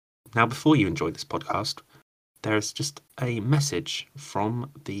Now, before you enjoy this podcast, there is just a message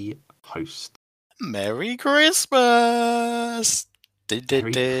from the host. Merry Christmas! Merry Christmas. But you're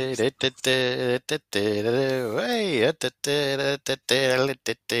going to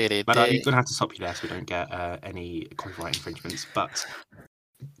have to stop you there so we don't get any copyright infringements. But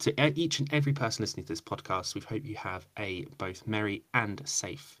to each and every person listening to this podcast, we hope you have a both merry and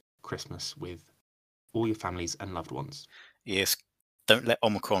safe Christmas with all your families and loved ones. Yes, don't let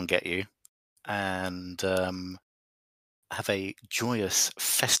Omicron get you, and have a joyous,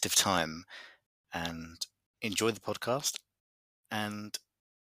 festive time, and enjoy the podcast, and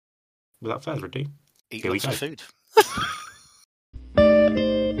Without further ado, eat here we lots go. of food.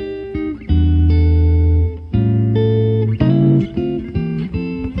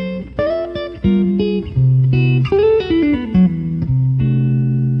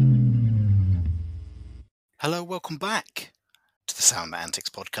 Hello, welcome back to the Sound Antics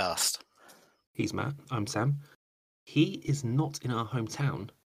podcast. He's Matt, I'm Sam. He is not in our hometown,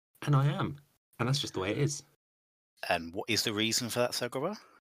 and I am. And that's just the way it is. And what is the reason for that, Sagora?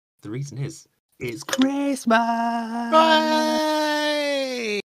 The reason is, it's Christmas! Right!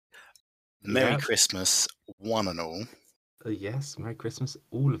 Merry Yeah. Christmas, one and all. Yes, Merry Christmas,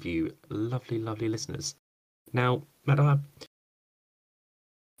 all of you lovely, lovely listeners. Now, Matt,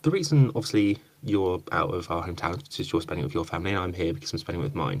 the reason, obviously, you're out of our hometown is because you're spending it with your family, and I'm here because I'm spending it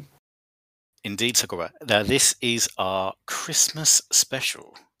with mine. Indeed, Sakura. Now, this is our Christmas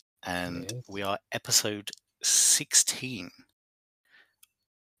special, and Yes. we are episode 16.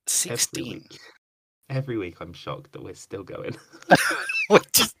 16. Every week I'm shocked that we're still going.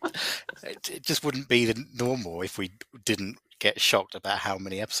 It just wouldn't be the normal if we didn't get shocked about how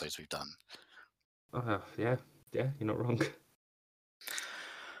many episodes we've done. Yeah, you're not wrong.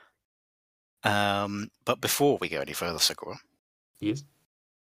 But before we go any further, Sakura, Yes.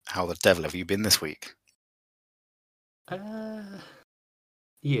 how the devil have you been this week?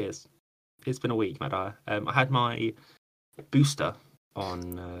 Yes. It's been a week, Matt. I had my booster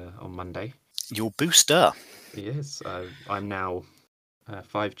on Monday. Your booster? Yes, I'm now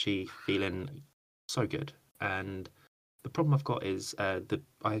 5G, feeling so good. And the problem I've got is I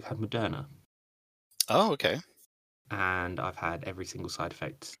had Moderna. Oh, okay. And I've had every single side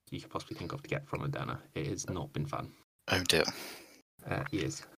effect you could possibly think of to get from Moderna. It has not been fun. Oh dear.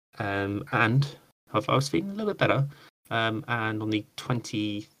 Yes. And I was feeling a little bit better. And on the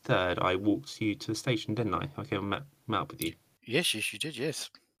 23rd, I walked you to the station, didn't I? I came and met up with you. Yes, you did. Yes.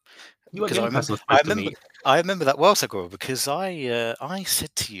 You weren't the only person I was supposed to meet. I remember that well, Sakura, because I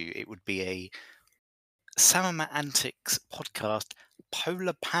said to you it would be a Sam Antics podcast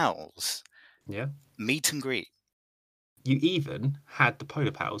Polar Pals meet and greet. You even had the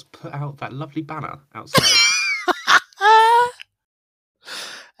Polar Pals put out that lovely banner outside.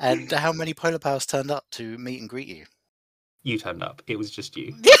 And how many Polar Pals turned up to meet and greet you? You turned up. It was just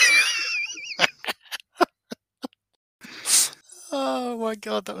you. Oh my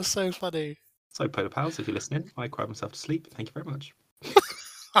god, that was so funny. So, Polar Pals, if you're listening, I cried myself to sleep. Thank you very much.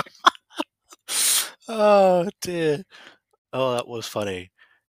 Oh dear. Oh, that was funny.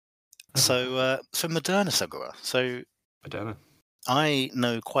 So Moderna, Sagura. So Moderna. I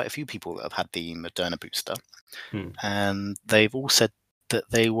know quite a few people that have had the Moderna booster, and they've all said that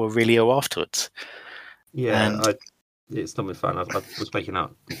they were really ill afterwards. Yeah, it's not been fun. I was waking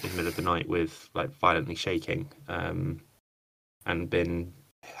up in the middle of the night with like violently shaking, and been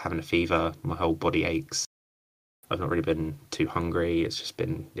having a fever. My whole body aches. I've not really been too hungry. It's just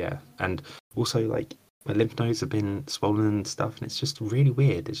been and also like my lymph nodes have been swollen and stuff, and it's just really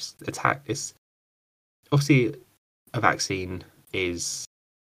weird. It's just It's obviously a vaccine is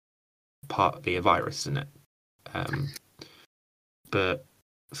partly a virus, isn't it? But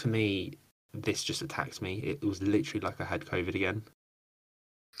for me, this just attacked me. It was literally like I had COVID again.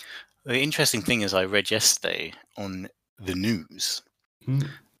 The interesting thing is I read yesterday on the news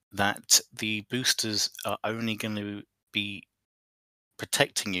that the boosters are only going to be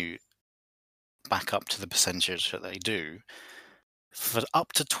protecting you back up to the percentage that they do for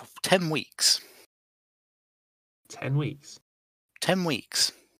up to 10 weeks. 10 weeks? 10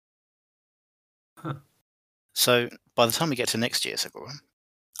 weeks. Huh. So by the time we get to next year, Sakura,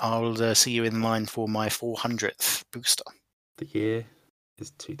 I'll see you in line for my 400th booster. The year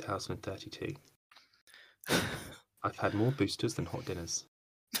is 2032. I've had more boosters than hot dinners.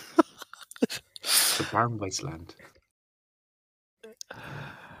 The barren wasteland.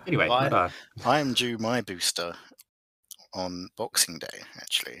 Anyway, I am due my booster on Boxing Day,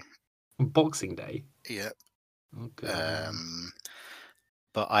 actually. Boxing Day? Yep. Oh, God.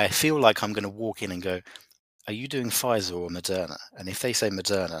 But I feel like I'm going to walk in and go, are you doing Pfizer or Moderna? And if they say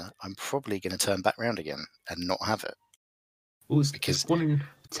Moderna, I'm probably going to turn back round again and not have it. Well, it's Because 1 in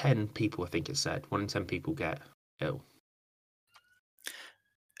 10 people, I think it said. 1 in 10 people get ill.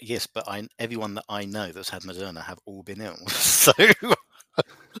 yes, but everyone that I know that's had Moderna have all been ill. So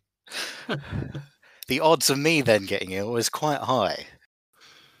the odds of me then getting ill is quite high.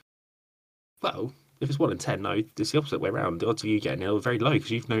 Well, if it's 1 in 10, no, it's the opposite way around. The odds of you getting ill are very low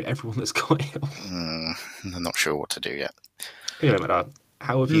because you know everyone that's got ill. I'm not sure what to do yet. Anyway, Madar,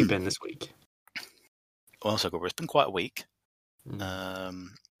 how have you been this week? Well, so it's been quite a week. Mm.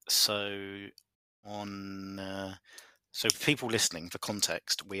 So for people listening, for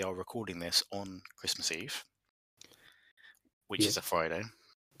context, we are recording this on Christmas Eve, which is a Friday.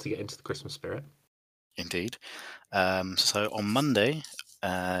 To get into the Christmas spirit. Indeed. So on Monday,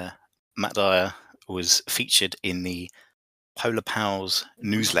 Matt Dyer was featured in the Polar Pals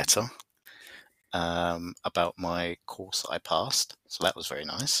newsletter about my course I passed. So that was very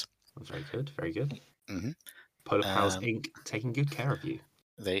nice. Very good, very good. Mm-hmm. Polar Pals Inc. taking good care of you.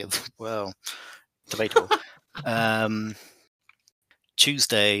 Well, debatable.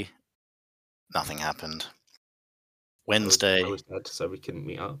 Tuesday, nothing happened. Wednesday. I was dead, so we couldn't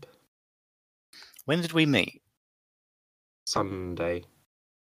meet up. When did we meet? Sunday.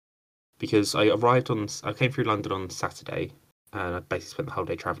 Because I came through London on Saturday, and I basically spent the whole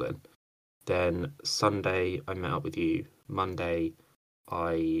day travelling. Then Sunday, I met up with you. Monday,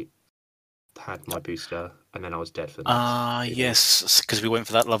 I had my booster, and then I was dead for the next 2 days. Yes, because we went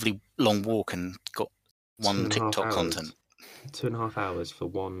for that lovely long walk and got one TikTok content. 2.5 hours for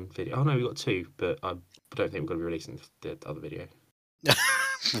one video. Oh no, we got 2, but I don't think we're going to be releasing the other video.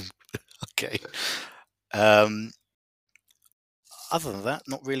 Okay. Other than that,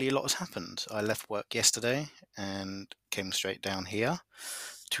 not really a lot has happened. I left work yesterday and came straight down here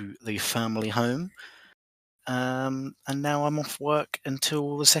to the family home. And now I'm off work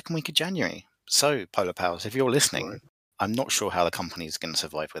until the second week of January. So, Polar Pals, if you're listening, right. I'm not sure how the company is going to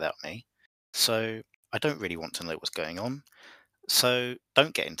survive without me. So, I don't really want to know what's going on. So,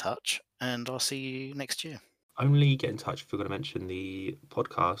 don't get in touch, and I'll see you next year. Only get in touch if we're going to mention the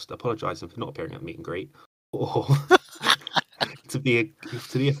podcast, apologising for not appearing at meet and greet, or to be a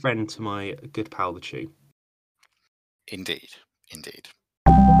friend to my good pal, the Chew. Indeed, indeed.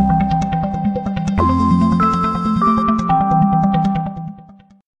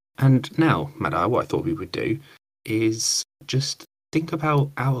 And now, Madar, what I thought we would do is just think about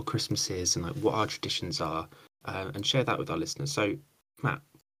our Christmases and like what our traditions are, and share that with our listeners. So, Matt,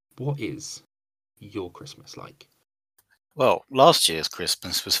 what is your Christmas like? Well, last year's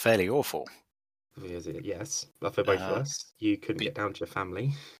Christmas was fairly awful. Yes, but for both of us, you couldn't get down to your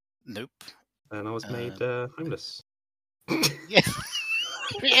family. Nope. And I was made homeless. Yeah,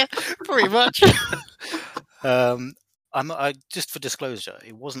 yeah, pretty much. Just for disclosure,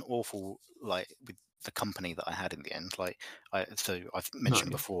 it wasn't awful like with the company that I had in the end. I've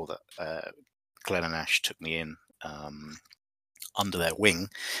mentioned before that Glenn and Ash took me in under their wing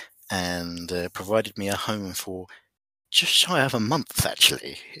and provided me a home for just shy of a month,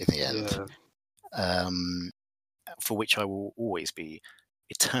 actually, in the end. Yeah. For which I will always be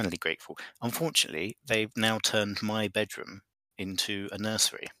eternally grateful. Unfortunately, they've now turned my bedroom into a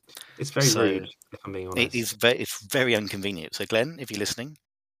nursery. It's very rude, if I'm being honest. It's very inconvenient. So, Glenn, if you're listening,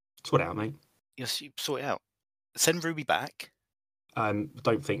 sort it out, mate. Yes, you sort it out. Send Ruby back.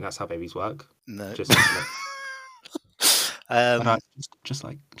 Don't think that's how babies work. No. Just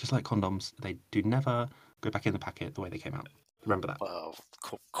like condoms, they do never go back in the packet the way they came out. Remember that. Well,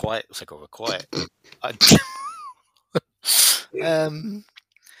 quiet.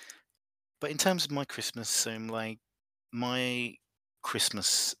 But in terms of my Christmas, my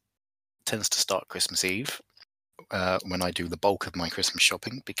Christmas tends to start Christmas Eve when I do the bulk of my Christmas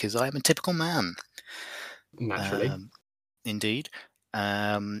shopping because I am a typical man. Naturally. Indeed.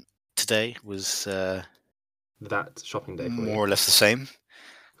 Today was that shopping day for more or less the same.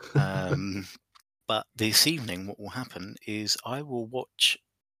 But this evening, what will happen is I will watch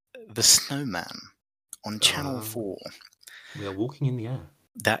The Snowman on Channel 4. We are walking in the air.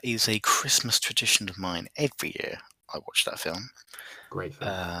 That is a Christmas tradition of mine. Every year I watch that film. Great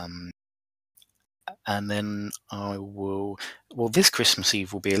film. And then I will. Well, this Christmas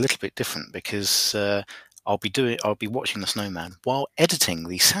Eve will be a little bit different because I'll be watching The Snowman while editing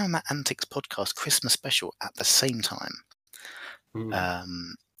the Antics podcast Christmas special at the same time.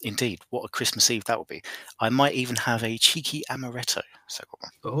 Indeed, what a Christmas Eve that will be. I might even have a cheeky amaretto.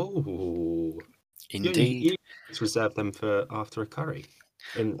 Oh, indeed. You reserve them for after a curry.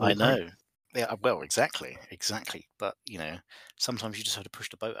 I know. Yeah, well, exactly. But sometimes you just have to push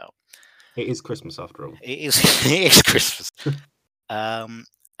the boat out. It is Christmas after all. It is. It is Christmas. And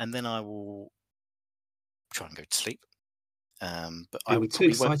then I will try and go to sleep. But I You'll be too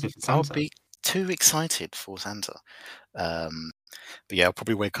excited for I'll Santa. be too excited for Santa. But yeah, I'll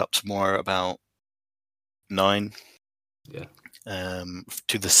probably wake up tomorrow about 9. Yeah.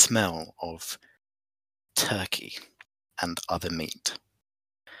 To the smell of turkey and other meat,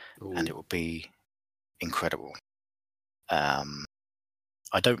 and it will be incredible. I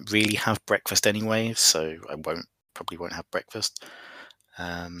don't really have breakfast anyway, so I probably won't have breakfast.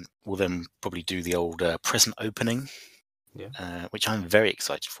 We'll then probably do the old present opening, which I'm very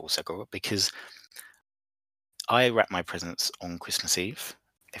excited for, Segura, because I wrap my presents on Christmas Eve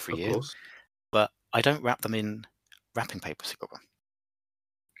every year, course. but I don't wrap them in wrapping paper, Segura.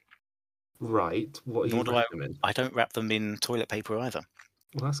 Right. What are you wrapping them in? I don't wrap them in toilet paper either.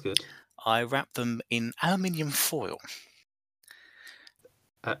 Well, that's good. I wrap them in aluminium foil.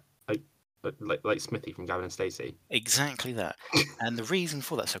 Like Smithy from Gavin and Stacey. Exactly that. And the reason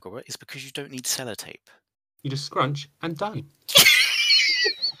for that, Segura, is because you don't need sellotape. You just scrunch and done.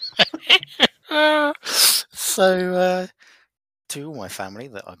 So, to all my family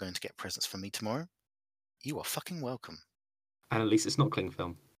that are going to get presents from me tomorrow, you are fucking welcome. And at least it's not cling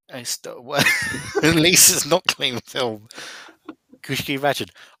film. At least it's not cling film. Could you imagine?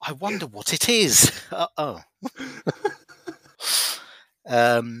 I wonder what it is.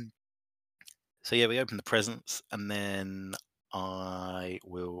 So yeah, we open the presents, and then I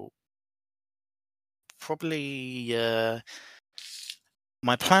will probably.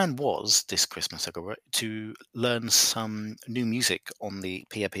 My plan was this Christmas to learn some new music on the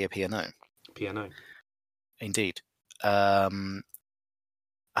piano. Piano. Indeed. However,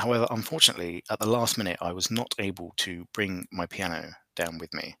 unfortunately, at the last minute, I was not able to bring my piano down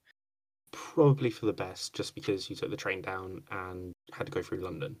with me. Probably for the best, just because you took the train down and had to go through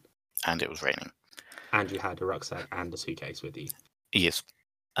London. And it was raining. And you had a rucksack and a suitcase with you. Yes.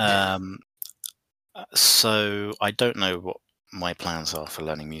 So I don't know what my plans are for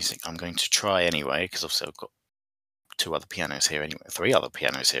learning music. I'm going to try anyway, because obviously I've got 3 other pianos here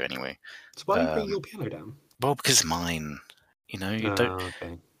anyway. So why are you bringing your piano down? Well, because it's mine. You know, you don't.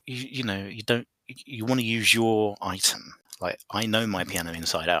 Okay. You know, you don't. You want to use your item. Like, I know my piano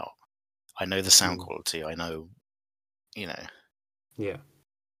inside out. I know the sound quality. I know. You know. Yeah.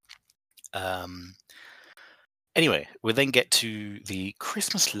 Anyway, we'll then get to the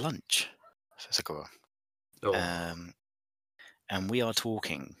Christmas lunch, Sakura. And we are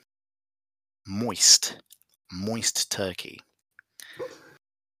talking moist turkey,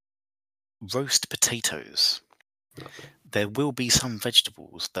 roast potatoes. Lovely. There will be some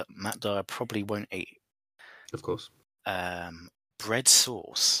vegetables that Matt Dyer probably won't eat. Of course. Bread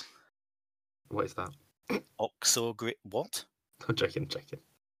sauce. What is that? Ox or grit? What? I'm joking.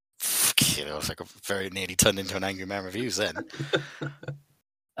 You know, I think I've very nearly turned into an Angry Man Reviews then.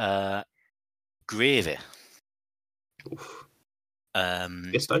 Gravy.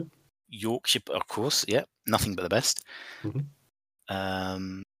 Yes, though. Yorkshire, of course. Yeah, nothing but the best.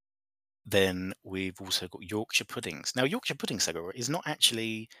 Mm-hmm. Then we've also got Yorkshire puddings. Now, Yorkshire pudding, Segura, is not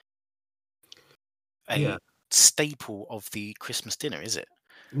actually a staple of the Christmas dinner, is it?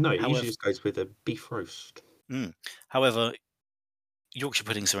 No, it usually just goes with a beef roast. However, Yorkshire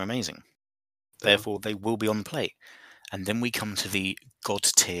puddings are amazing. Therefore, they will be on the plate. And then we come to the god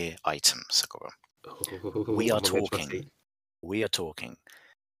tier item, Sakura. We are talking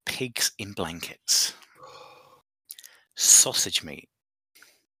pigs in blankets, sausage meat.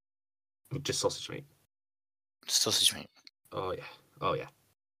 Just sausage meat. Sausage meat. Oh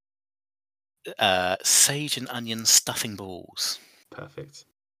yeah. Sage and onion stuffing balls. Perfect.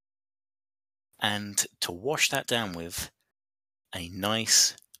 And to wash that down with a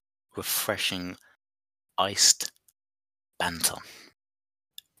nice, refreshing, iced banter.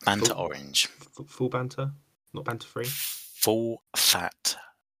 Banter orange. Full banter? Not banter free? Full fat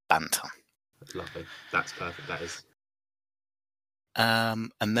banter. Lovely. That's perfect. That is.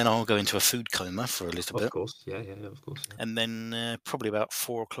 And then I'll go into a food coma for a little bit. Of course. Yeah, of course. Yeah. And then probably about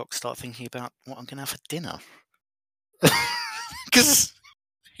 4 o'clock start thinking about what I'm going to have for dinner. Because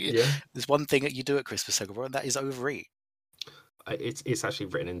there's one thing that you do at Christmas, and that is overeat. It's actually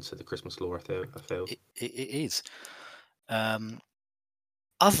written into the Christmas lore, I feel. It is. Other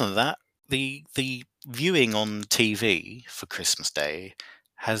than that, the viewing on TV for Christmas Day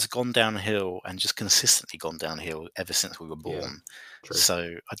has gone downhill and just consistently gone downhill ever since we were born. True.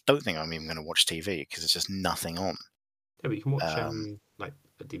 So I don't think I'm even going to watch TV because there's just nothing on. Yeah, but you can watch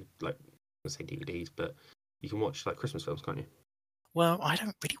let's say DVDs, but you can watch like Christmas films, can't you? Well, I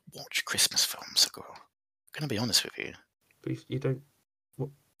don't really watch Christmas films, I'm going to be honest with you. But you don't.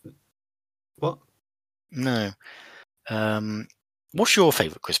 What? What? No. What's your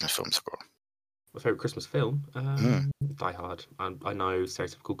favourite Christmas film, Sakura? My favourite Christmas film? Die Hard. I know,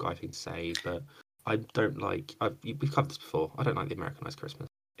 stereotypical guy thing to say, but I don't like. We've covered this before. I don't like the Americanized Christmas.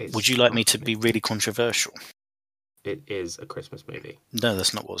 Would you like me to be really controversial? It is a Christmas movie. No,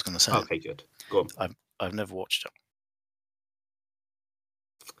 that's not what I was going to say. Okay, good. Go on. I've never watched it.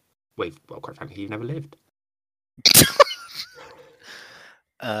 Wait, well, quite frankly, you've never lived.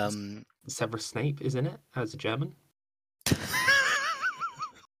 Severus Snape is in it as a German.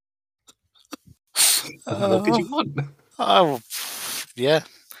 What could you want? Oh, yeah.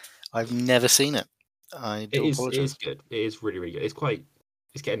 I've never seen it. I do apologize. It is good. It is really, really good.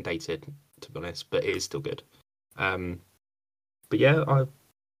 It's getting dated, to be honest, but it is still good. But yeah, I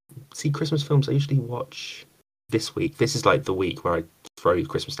see Christmas films. I usually watch this week. This is like the week where I throw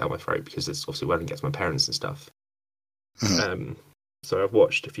Christmas down my throat because it's obviously when I get to my parents and stuff. So I've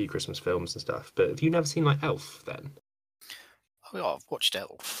watched a few Christmas films and stuff. But have you never seen like Elf then? Oh, I've watched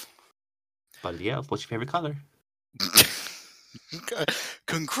Elf. Buddy Elf, what's your favourite colour?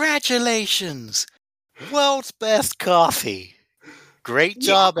 Congratulations! World's best coffee. Great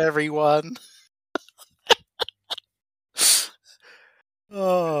job, everyone.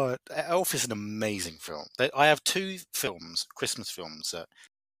 Oh, Elf is an amazing film. I have two films, Christmas films, that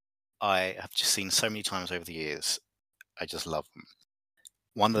I have just seen so many times over the years. I just love them.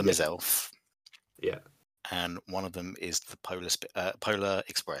 One of them is Elf. Yeah. And one of them is the Polar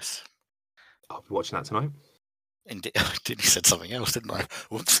Express. I'll be watching that tonight. Indeed, I did. Said something else, didn't I?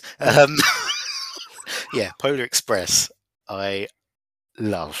 Whoops. Yeah, Polar Express. I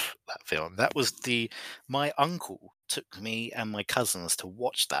love that film. That was my uncle took me and my cousins to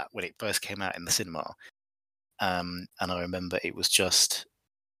watch that when it first came out in the cinema. And I remember it was just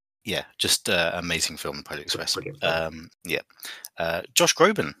amazing film, Polar Express. Josh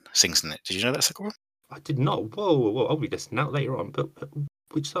Groban sings in it. Did you know that, Sakura? I did not. Whoa! I'll be listening out later on. But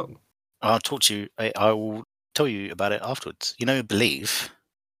which song? I'll talk to you. I will tell you about it afterwards. You know, Believe,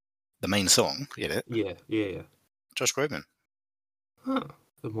 the main song in it. Yeah. Josh Groban. Huh.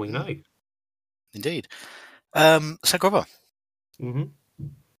 The more you know. Indeed. Sakura. Mm-hmm.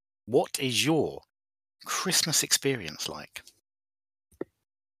 What is your Christmas experience like?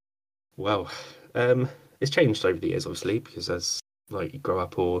 Well, it's changed over the years, obviously, because as like you grow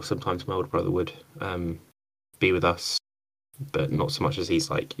up, or sometimes my older brother would be with us, but not so much as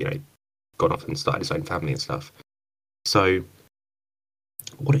he's like gone off and started his own family and stuff. So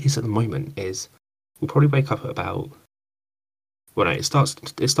what it is at the moment is we'll probably wake up at about it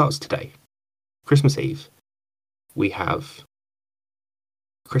starts today, Christmas Eve. We have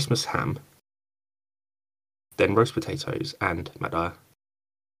Christmas ham, then roast potatoes and madar.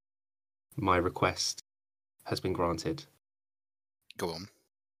 My request has been granted. Go on.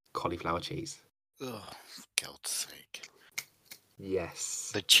 Cauliflower cheese. Oh, for God's sake.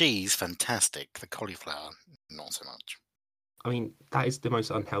 Yes. The cheese, fantastic. The cauliflower, not so much. I mean, that is the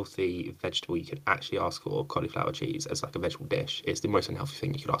most unhealthy vegetable you could actually ask for, cauliflower cheese, as like a vegetable dish. It's the most unhealthy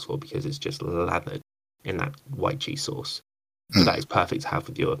thing you could ask for because it's just lathered in that white cheese sauce. But that is perfect to have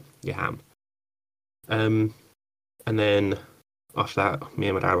with your ham. And then after that, me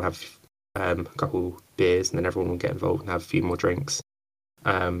and my dad will have a couple beers, and then everyone will get involved and have a few more drinks.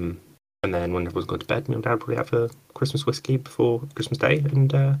 And then when everyone's gone to bed, me and Dad will probably have a Christmas whiskey before Christmas Day, and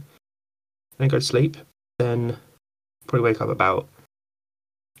then go to sleep. Then probably wake up about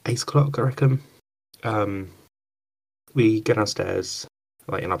 8 o'clock, I reckon. We get downstairs,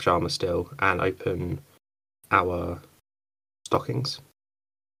 like in our pajamas still, and open our stockings.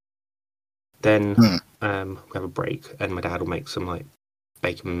 Then we have a break, and my dad will make some like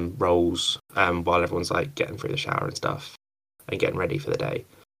bacon rolls while everyone's like getting through the shower and stuff and getting ready for the day.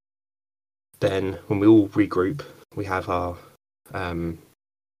 Then when we all regroup, we have our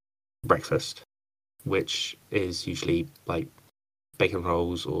breakfast, which is usually like bacon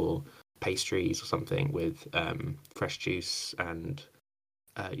rolls or pastries or something with fresh juice and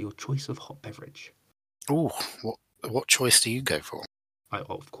your choice of hot beverage. Oh, what choice do you go for? I,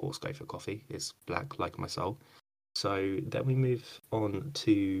 of course, go for coffee. It's black like my soul. So then we move on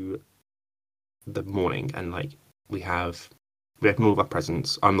to the morning, and like we open all of our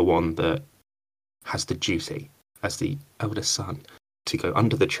presents. I'm the one that has the duty, as the eldest son, to go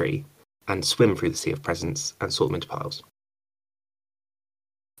under the tree and swim through the sea of presents and sort them into piles.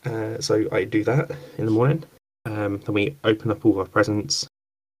 So I do that in the morning. Then we open up all of our presents,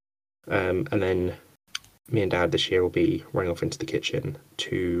 and then me and Dad this year will be running off into the kitchen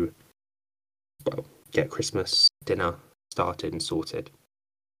to, get Christmas dinner started and sorted.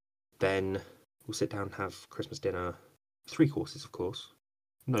 Then we'll sit down and have Christmas dinner. 3 courses, of course.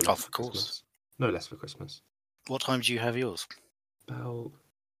 No, of course. No less for Christmas. What time do you have yours? About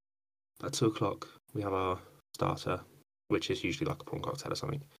 2 o'clock. We have our starter, which is usually like a prawn cocktail or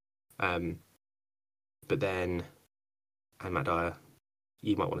something. But then, and Matt Dyer,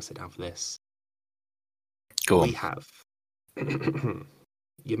 you might want to sit down for this. Go on. We have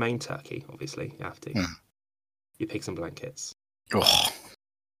your main turkey, obviously. You have to. Your pigs and blankets. Oh.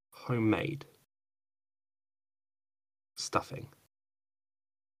 Homemade stuffing,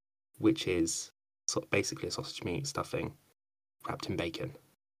 which is basically a sausage meat stuffing wrapped in bacon.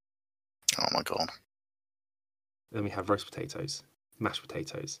 Oh my god. Then we have roast potatoes, mashed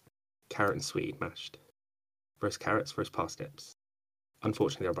potatoes, carrot and sweet mashed, roast carrots, roast parsnips.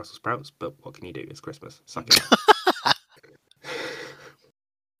 Unfortunately, there are Brussels sprouts, but what can you do? It's Christmas. Suck it up.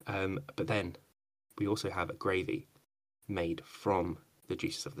 But then we also have a gravy made from the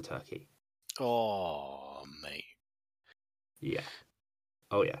juices of the turkey. Oh, mate. Yeah.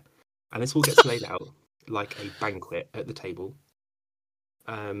 Oh, yeah. And this all gets laid out like a banquet at the table,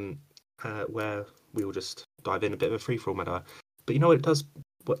 where we will just dive in a bit of a free-for-all matter. But you know what it does?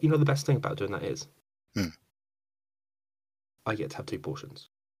 What you know the best thing about doing that is? I get to have 2 portions.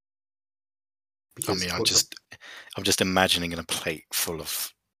 Because I'm just imagining a plate full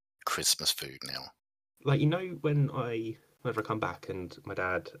of Christmas food now. Like, you know, whenever I come back and my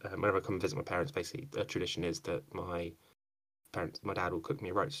dad, whenever I come and visit my parents, basically a tradition is that my dad will cook me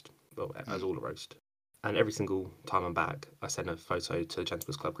a roast, well, as all a roast. And every single time I'm back, I send a photo to the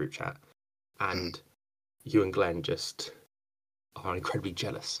Gentlemen's Club group chat, and you and Glenn just are incredibly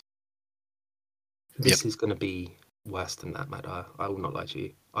jealous. This is going to be worse than that, Matt. I will not lie to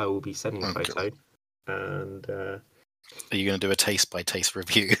you. I will be sending a photo, and are you going to do a taste-by-taste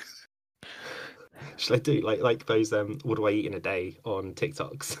review? Should I do like those what do I eat in a day on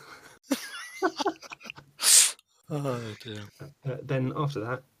TikToks? Oh dear. Then after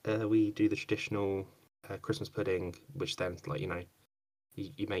that, we do the traditional Christmas pudding, which then, like, you know,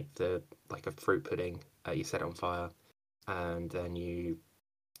 you make the like a fruit pudding. You set it on fire, and then you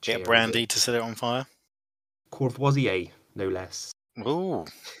get brandy to set it on fire. Courvoisier, no less. Ooh.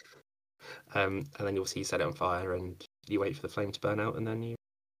 And then you set it on fire, and you wait for the flame to burn out, and then you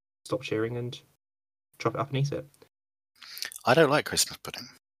stop cheering and chop it up and eat it. I don't like Christmas pudding.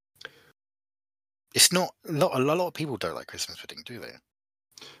 It's not a lot of people don't like Christmas pudding, do they?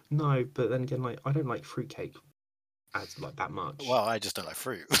 No, but then again, like, I don't like fruitcake as like that much. Well, I just don't like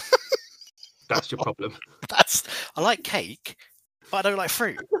fruit. That's your problem. I like cake, but I don't like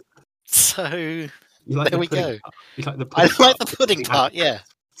fruit. So there we go. You like the I pudding like the pudding part, yeah.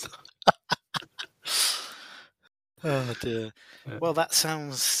 Oh dear. Well, that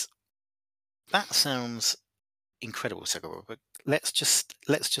sounds incredible, Segura, but let's just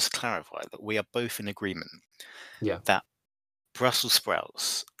clarify that we are both in agreement. Yeah. That Brussels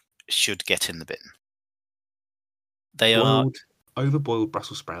sprouts should get in the bin. They are overboiled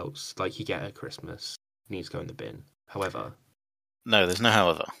Brussels sprouts, like you get at Christmas, need to go in the bin. However, no, there's no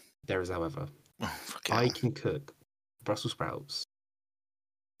however. There is however. Oh, I can cook Brussels sprouts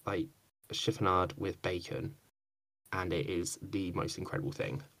like a chiffonade with bacon, and it is the most incredible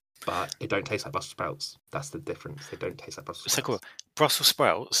thing. But it don't taste like Brussels sprouts. That's the difference. They don't taste like Brussels sprouts. So cool. Brussels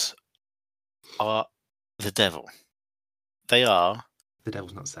sprouts are the devil. They are the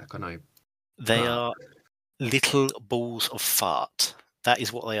devil's nutsack. I know. They are little balls of fart. That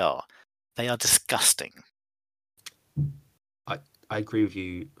is what they are. They are disgusting. I agree with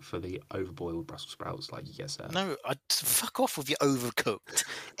you for the overboiled Brussels sprouts, like you get served. No, fuck off with your overcooked.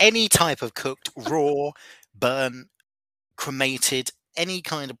 Any type of cooked, raw, burnt, cremated, any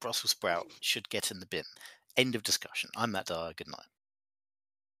kind of Brussels sprout should get in the bin. End of discussion. I'm Matt Dyer. Good night.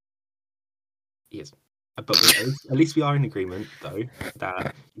 Yes. But at least we are in agreement, though,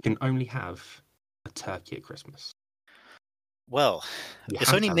 that you can only have a turkey at Christmas. Well,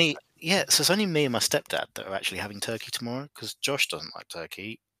 it's only me. Yeah, so it's only me and my stepdad that are actually having turkey tomorrow, because Josh doesn't like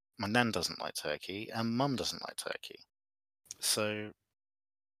turkey, my nan doesn't like turkey, and Mum doesn't like turkey. So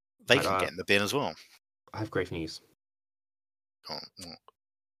they can get in the bin as well. I have great news. Oh, what?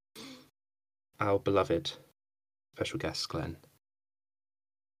 Our beloved special guest, Glenn,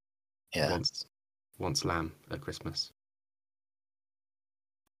 wants lamb at Christmas.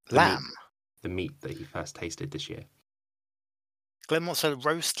 Lamb? The meat that he first tasted this year. Glenn wants a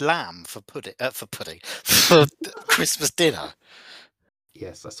roast lamb for for Christmas dinner.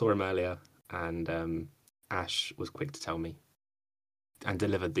 Yes, I saw him earlier, and Ash was quick to tell me and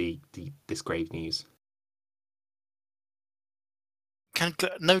delivered this grave news.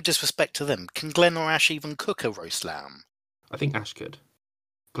 No disrespect to them, can Glenn or Ash even cook a roast lamb? I think Ash could.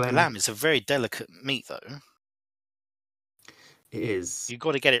 Lamb is a very delicate meat, though. It is. You've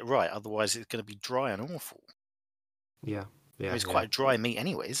got to get it right, otherwise it's going to be dry and awful. Yeah. It's quite a dry meat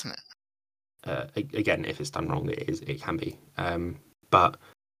anyway, isn't it? Again, if it's done wrong, it can be. But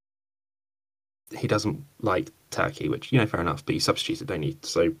he doesn't like turkey, which fair enough. But you substitute it, don't you?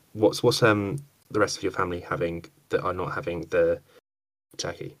 So what's the rest of your family having that are not having the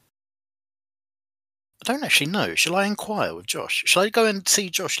turkey? I don't actually know. Shall I inquire with Josh? Shall I go and see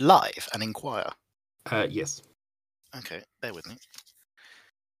Josh live and inquire? Yes. Okay, bear with me.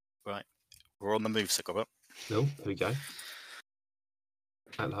 Right, we're on the move, Sikoba. No, here we go.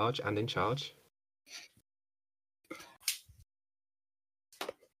 At large and in charge.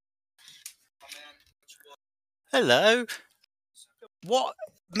 Hello. What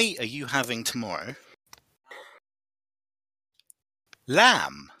meat are you having tomorrow?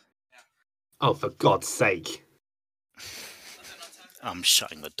 Lamb. Oh, for God's sake! I'm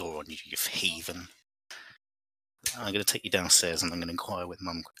shutting the door on you, you heathen. I'm going to take you downstairs and I'm going to inquire with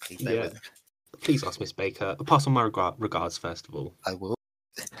Mum quickly. Bear with me. Please ask Miss Baker. I'll pass on my regards first of all. I will.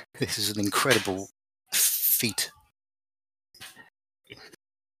 This is an incredible feat.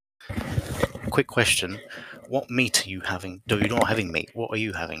 Quick question. What meat are you having? No, you're not having meat. What are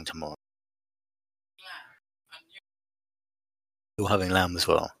you having tomorrow? You're having lamb as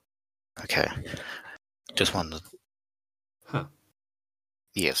well. Okay. Just wondered. Huh.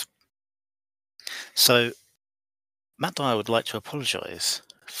 Yes. So, Matt and I would like to apologise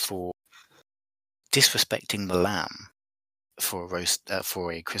for disrespecting the lamb for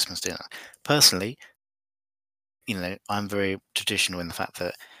a Christmas dinner. Personally, I'm very traditional in the fact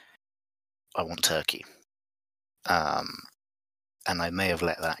that I want turkey. And I may have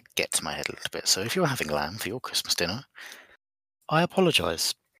let that get to my head a little bit. So if you're having lamb for your Christmas dinner, I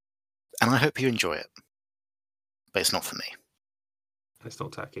apologise. And I hope you enjoy it. But it's not for me. It's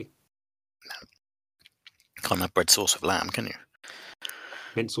not turkey. No. Can't have bread sauce with lamb, can you?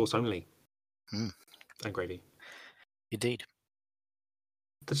 Mint sauce only. Mm. And gravy. Indeed.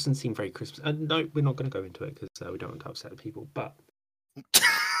 That doesn't seem very Christmas. No, we're not going to go into it because we don't want to upset people. But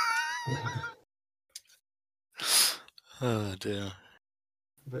oh dear.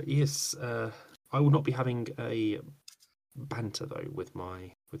 But yes, I will not be having a banter though with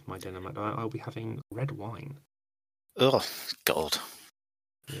my dinner. I'll be having red wine. Oh God.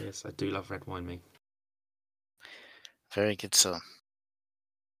 Yes, I do love red wine, me. Very good, sir.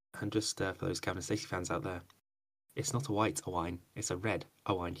 And just for those Gavin and Stacey fans out there, it's not a white wine; it's a red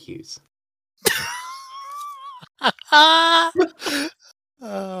wine hues. Oh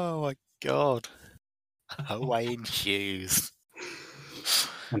my God. Wayne Hughes.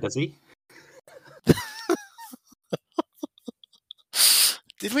 And does he?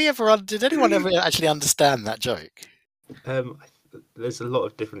 Did anyone ever actually understand that joke? There's a lot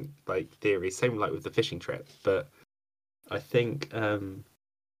of different theories. Same with the fishing trip, but I think it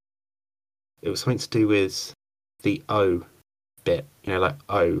was something to do with the O bit. Like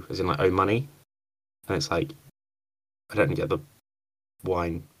O as in O money, and it's like I don't get the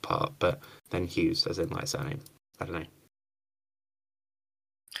wine part, but then Hughes as in surname. I don't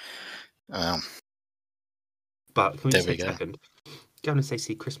know. But can we just take a second? Gavin and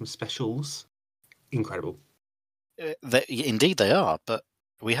Stacey Christmas specials, incredible. Indeed they are, but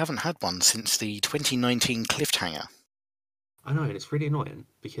we haven't had one since the 2019 cliffhanger. I know, and it's really annoying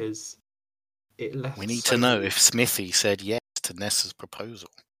because it left. We need to know if Smithy said yes to Nessa's proposal.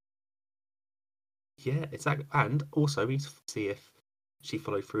 Yeah, exactly. And also we need to see if she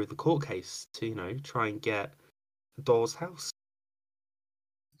followed through with the court case to, try and get Door's house.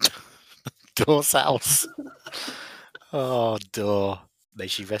 Door's house. Oh, Door. May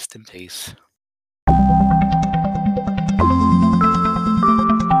she rest in peace.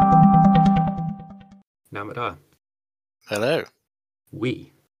 Now, Madar. Hello.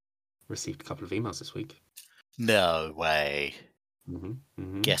 We received a couple of emails this week. No way. Mm-hmm,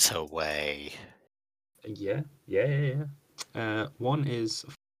 mm-hmm. Get away. Yeah. One is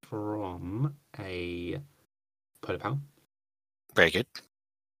from a Polo Pal. Very good.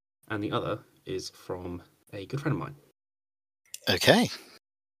 And the other is from a good friend of mine. Okay.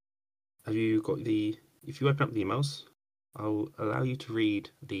 Have you got if you open up the emails, I'll allow you to read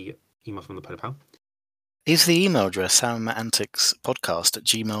the email from the Polo Pal. Is the email address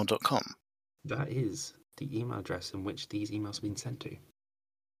salmonanticspodcast@gmail.com? That is the email address in which these emails have been sent to.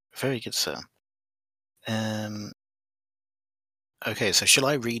 Very good, sir. Okay, so shall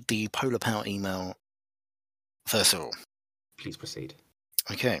I read the Polar Pal email first of all? Please proceed.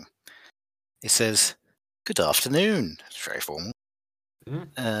 Okay. It says, "Good afternoon." It's very formal.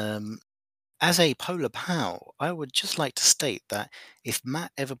 Yeah. as a polar pal, I would just like to state that if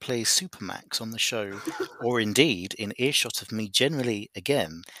Matt ever plays Supermax on the show, or indeed in earshot of me generally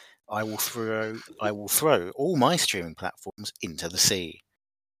again, I will throw all my streaming platforms into the sea.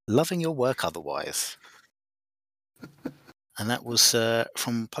 Loving your work otherwise. And that was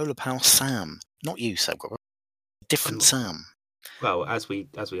from Polar Pal Sam. Not you, Sam. Different Sam. Well, as we've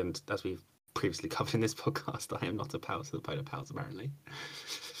previously covered in this podcast, I am not a pal to the Polar Pals, apparently.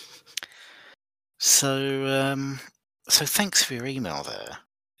 So thanks for your email there.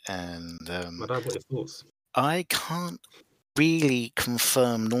 And what are your thoughts? I can't really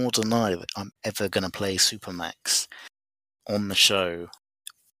confirm nor deny that I'm ever going to play Supermax on the show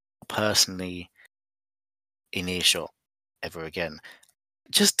personally in earshot ever again.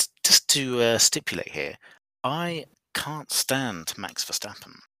 Just to stipulate here, I can't stand Max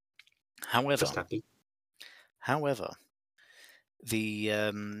Verstappen. However, the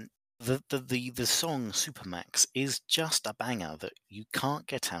song Supermax is just a banger that you can't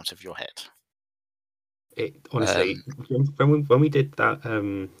get out of your head. It honestly, when we did that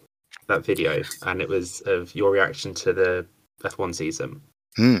that video, and it was of your reaction to the F1 season,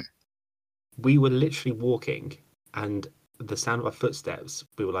 we were literally walking, and the sound of our footsteps,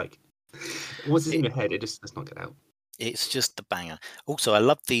 we were like, "What's in your head?" It just does not get out. It's just the banger. Also, I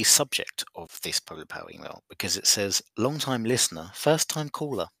love the subject of this Polar Power email because it says long-time listener, first-time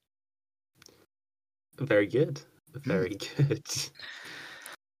caller. Very good. Very good.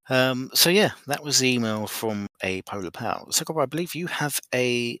 So yeah, that was the email from a Polar Pal. So I believe you have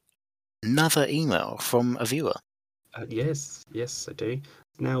another email from a viewer. Yes, I do.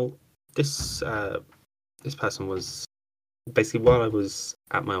 Now, this person was basically, while I was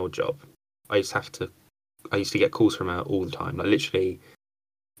at my old job, I used to get calls from her all the time, like literally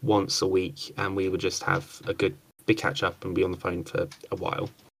once a week, and we would just have a good big catch up and be on the phone for a while.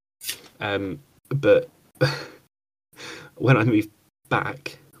 But when I moved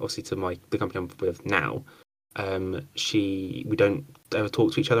back, obviously to the company I'm with now, we don't ever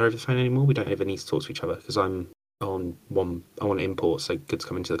talk to each other over the phone anymore. We don't ever need to talk to each other because I'm on I want import, so goods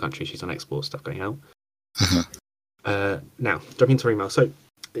come into the country. She's on export, stuff going out. Now, jumping into her email. So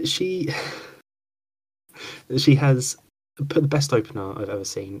she has put the best opener I've ever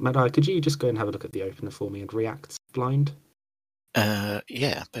seen. Madai, could you just go and have a look at the opener for me and react blind?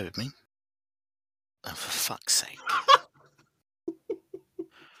 Yeah, bear with me. Oh, for fuck's sake.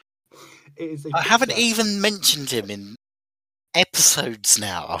 I haven't even mentioned him in episodes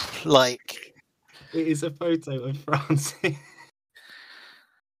now. Like, it is a photo of Francis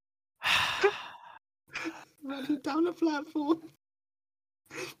running down a platform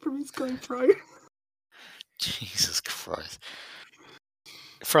from his GoPro. Jesus Christ.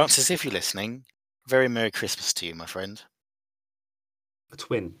 Francis, if you're listening, very Merry Christmas to you, my friend. A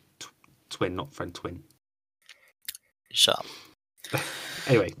twin, not friend, twin. Shut up.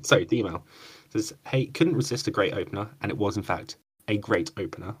 Anyway, so the email says, "Hey, couldn't resist a great opener, and it was in fact a great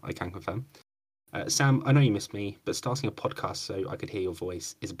opener. I can confirm. Sam, I know you missed me, but starting a podcast so I could hear your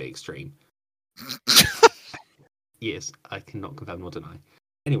voice is a bit extreme." Yes, I cannot confirm nor deny.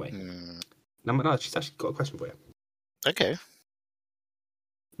 Anyway, now she's actually got a question for you. Okay.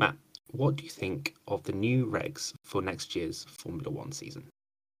 Matt, what do you think of the new regs for next year's Formula One season?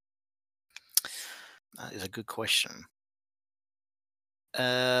 That is a good question.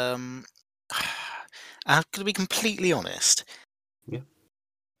 I'm going to be completely honest. Yeah.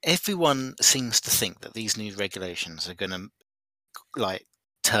 Everyone seems to think that these new regulations are going to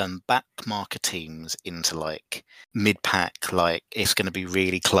turn back marker teams into mid-pack, it's going to be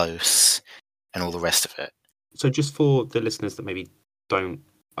really close and all the rest of it. So just for the listeners that maybe don't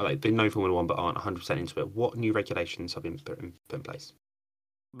they know Formula One but aren't 100% into it, what new regulations have been put in place?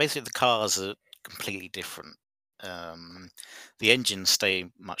 Basically, the cars are completely different. The engines stay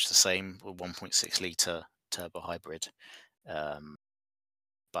much the same, with 1.6 litre turbo hybrid, but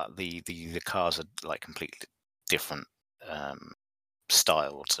the cars are completely different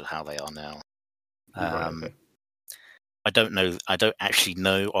style to how they are now. Right, okay. I don't actually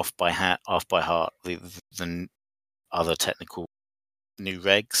know off by heart the other technical new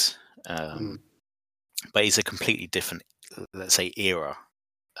regs, but it's a completely different, let's say, era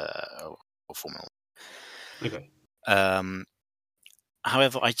of Formula One. Okay.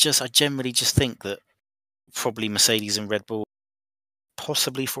 However, I generally just think that probably Mercedes and Red Bull,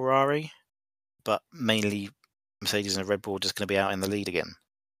 possibly Ferrari, but mainly Mercedes and Red Bull are just going to be out in the lead again,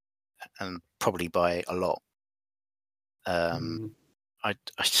 and probably by a lot. I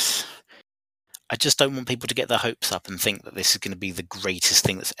just don't want people to get their hopes up and think that this is going to be the greatest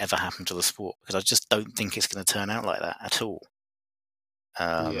thing that's ever happened to the sport, because I just don't think it's going to turn out like that at all.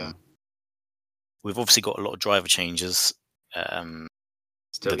 Yeah. we've obviously got a lot of driver changes.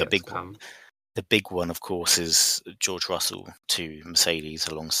 Still the yet big to come. The big one, of course, is George Russell to Mercedes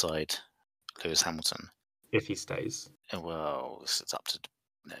alongside Lewis Hamilton. If he stays. Well, it's up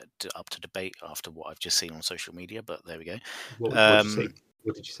to debate after what I've just seen on social media, but there we go. What did you see?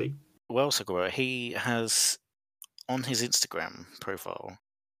 What did you see? Well, Sakura, he has on his Instagram profile,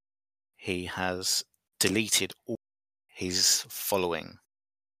 he has deleted all his following.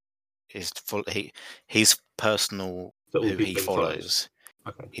 His personal So all who he people follows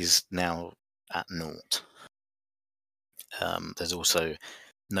Okay. is now at naught. There's also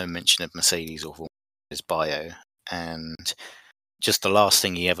no mention of Mercedes or his bio, and just the last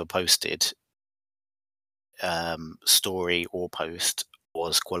thing he ever posted, story or post,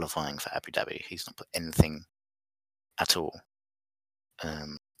 was qualifying for Abu Dhabi. He's not put anything at all.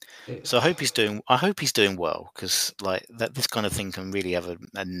 So I hope he's doing well, because like this kind of thing can really have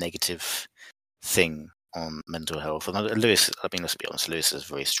a negative thing on mental health. And Lewis, I mean, let's be honest, Lewis is a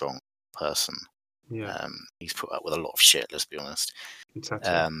very strong person. Yeah. He's put up with a lot of shit, let's be honest. Exactly.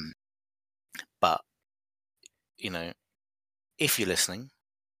 But if you're listening,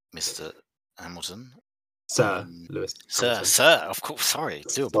 Mr. Hamilton, Sir Lewis Hamilton. Sir, of course. Sorry,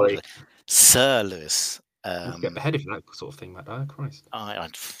 do apologize, Sir Lewis. You get beheaded for that sort of thing, Matt. Oh, Christ. I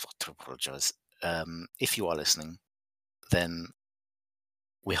do apologise. If you are listening, then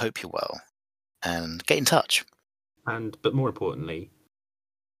we hope you're well, and get in touch. But more importantly,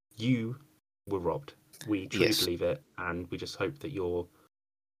 you were robbed. We truly believe it, and we just hope that you're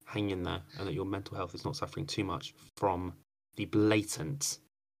hanging in there and that your mental health is not suffering too much from the blatant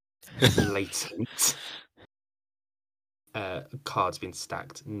cards being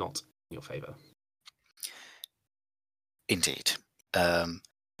stacked not in your favour. Indeed.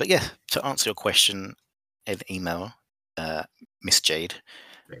 But yeah, to answer your question, an email, Miss Jade.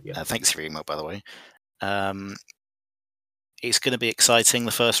 Thanks for your email, by the way. It's going to be exciting,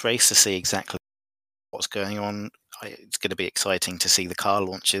 the first race, to see exactly what's going on. It's going to be exciting to see the car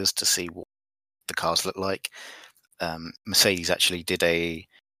launches, to see what the cars look like. Mercedes actually did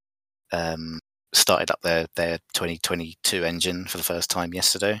started up their 2022 engine for the first time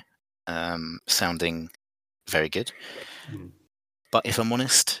yesterday, sounding very good. But if I'm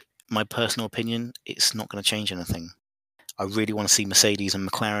honest, my personal opinion, it's not going to change anything. I really want to see Mercedes and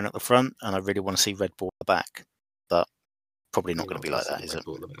McLaren at the front, and I really want to see Red Bull at the back. But probably not going to be like that, is it?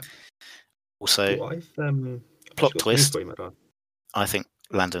 Also, plot twist, I think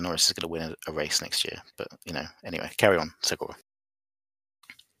Lando Norris is going to win a race next year. But, anyway, carry on, Segura.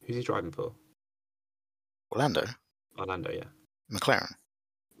 Who's he driving for? Orlando, yeah. McLaren.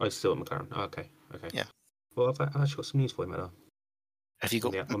 Oh, he's still at McLaren. Oh, okay. Yeah. Well, I've actually got some news for you, Miller. Have you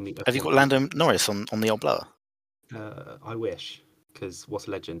got Lando Norris on the old blower? I wish, because what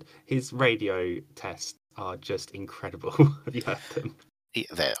a legend. His radio tests are just incredible. Have you heard them?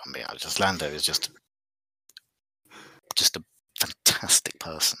 Lando is just a fantastic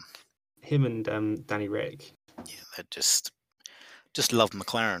person. Him and Danny Rick. Yeah, they're just love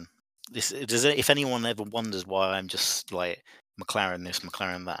McLaren. If anyone ever wonders why I'm just like McLaren this,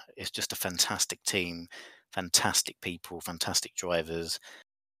 McLaren that, it's just a fantastic team, fantastic people, fantastic drivers.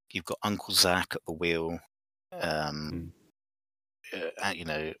 You've got Uncle Zach at the wheel.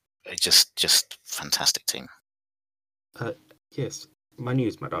 Just fantastic team. Yes, my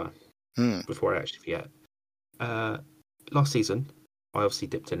news, Madar. Before I actually forget, last season I obviously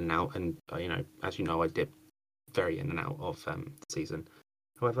dipped in and out, and as you know, I dipped very in and out of the season.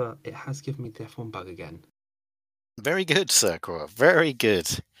 However, it has given me the F1 bug again. Very good, Sir Cora. Very good.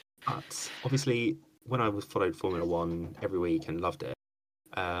 But obviously, when I followed Formula One every week and loved it,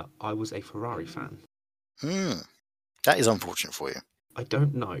 I was a Ferrari fan. That is unfortunate for you. I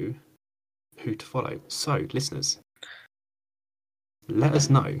don't know who to follow. So, listeners, let us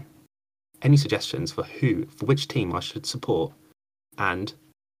know any suggestions for which team I should support, and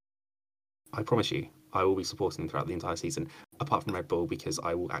I promise you, I will be supporting them throughout the entire season, apart from Red Bull, because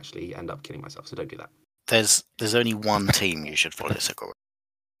I will actually end up killing myself. So don't do that. There's only one team you should follow, Segura,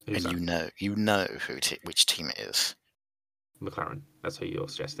 and that? you know which team it is. McLaren. That's who you're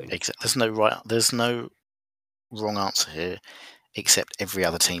suggesting. There's no wrong answer here, except every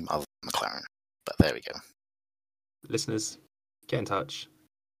other team other than McLaren. But there we go. Listeners, get in touch,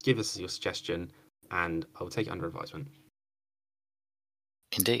 give us your suggestion, and I will take it under advisement.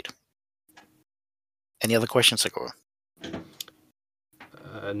 Indeed. Any other questions, Segura?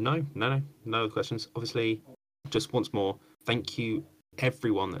 No other questions. Obviously, just once more, thank you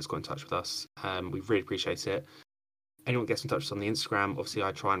everyone that's got in touch with us. We really appreciate it. Anyone gets in touch with us on the Instagram, obviously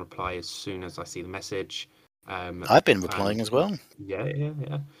I try and reply as soon as I see the message. I've been replying as well.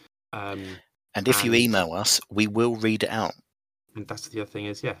 Yeah. And if you email us, we will read it out. And that's the other thing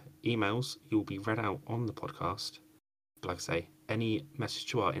is, emails, you'll be read out on the podcast. But like I say, any message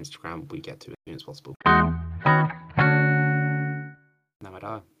to our Instagram, we get to as soon as possible.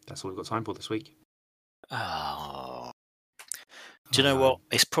 Now, that's all we've got time for this week. Oh. Do you know what?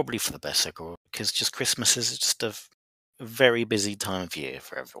 It's probably for the best, because just Christmas is just a very busy time of year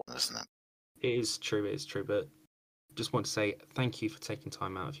for everyone, isn't it? It is true, but just want to say thank you for taking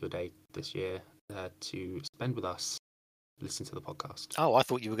time out of your day this year to spend with us, listen to the podcast. Oh, I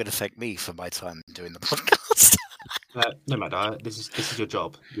thought you were going to thank me for my time doing the podcast. No matter. This is your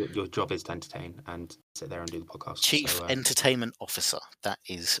job. Your job is to entertain and sit there and do the podcast. Chief Entertainment Officer. That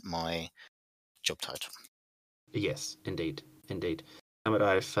is my job title. Yes, indeed. No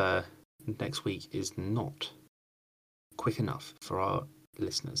matter if next week is not quick enough for our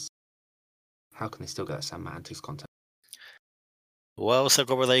listeners, how can they still get Sam Antics content? Well, so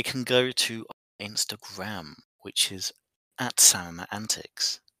they can go to our Instagram, which is at Sam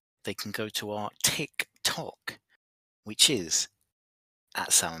Antics. They can go to our TikTok, which is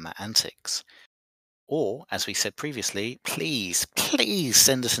at Sam Antics. Or, as we said previously, please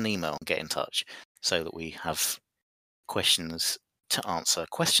send us an email and get in touch so that we have questions to answer.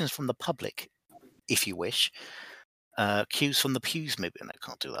 Questions from the public, if you wish. Cues from the pews, maybe. No,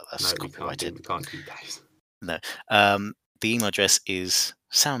 can't do that. That's copyrighted. We can't do those. No. The email address is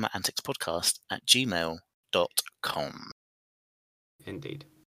salmaanticspodcast@gmail.com. Indeed.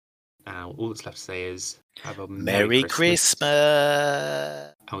 Now, all that's left to say is have a Merry Christmas!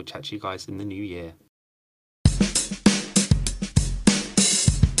 And we'll chat to you guys in the new year.